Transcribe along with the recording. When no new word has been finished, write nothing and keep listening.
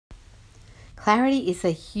Clarity is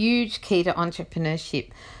a huge key to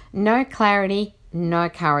entrepreneurship. No clarity, no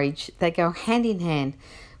courage. They go hand in hand.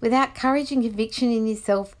 Without courage and conviction in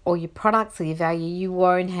yourself or your products or your value, you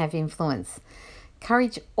won't have influence.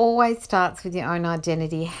 Courage always starts with your own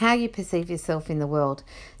identity, how you perceive yourself in the world.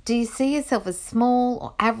 Do you see yourself as small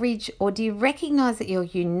or average, or do you recognize that you're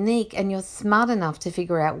unique and you're smart enough to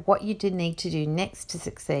figure out what you need to do next to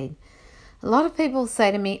succeed? A lot of people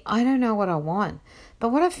say to me, I don't know what I want. But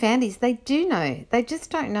what I've found is they do know. They just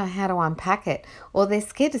don't know how to unpack it, or they're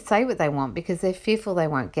scared to say what they want because they're fearful they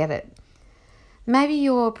won't get it. Maybe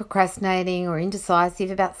you're procrastinating or indecisive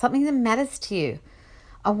about something that matters to you.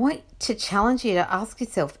 I want to challenge you to ask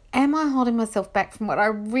yourself, am I holding myself back from what I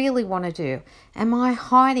really want to do? Am I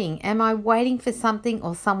hiding? Am I waiting for something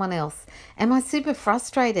or someone else? Am I super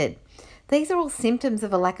frustrated? These are all symptoms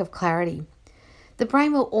of a lack of clarity. The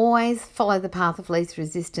brain will always follow the path of least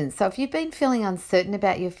resistance. So if you've been feeling uncertain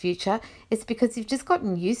about your future, it's because you've just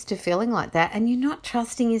gotten used to feeling like that and you're not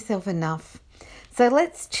trusting yourself enough. So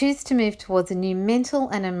let's choose to move towards a new mental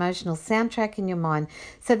and emotional soundtrack in your mind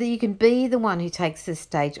so that you can be the one who takes the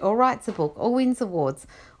stage or writes a book or wins awards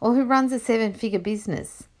or who runs a 7-figure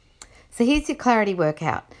business. So here's your clarity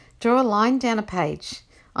workout. Draw a line down a page.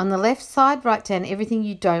 On the left side, write down everything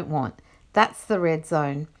you don't want. That's the red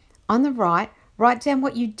zone. On the right, write down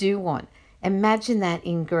what you do want. Imagine that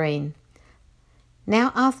in green.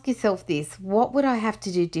 Now ask yourself this: what would I have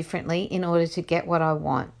to do differently in order to get what I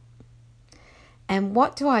want? And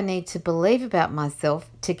what do I need to believe about myself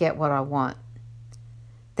to get what I want?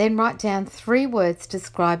 Then write down 3 words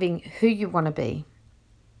describing who you want to be.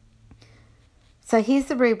 So here's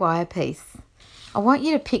the rewire piece. I want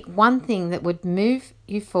you to pick one thing that would move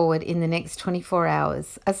you forward in the next 24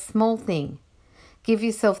 hours, a small thing. Give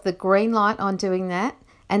yourself the green light on doing that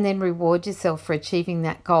and then reward yourself for achieving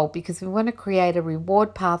that goal, because we want to create a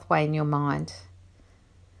reward pathway in your mind.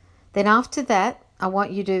 Then after that, I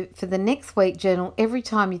want you to, for the next week, journal every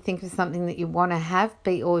time you think of something that you want to have,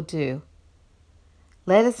 be, or do.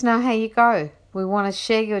 Let us know how you go. We want to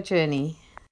share your journey.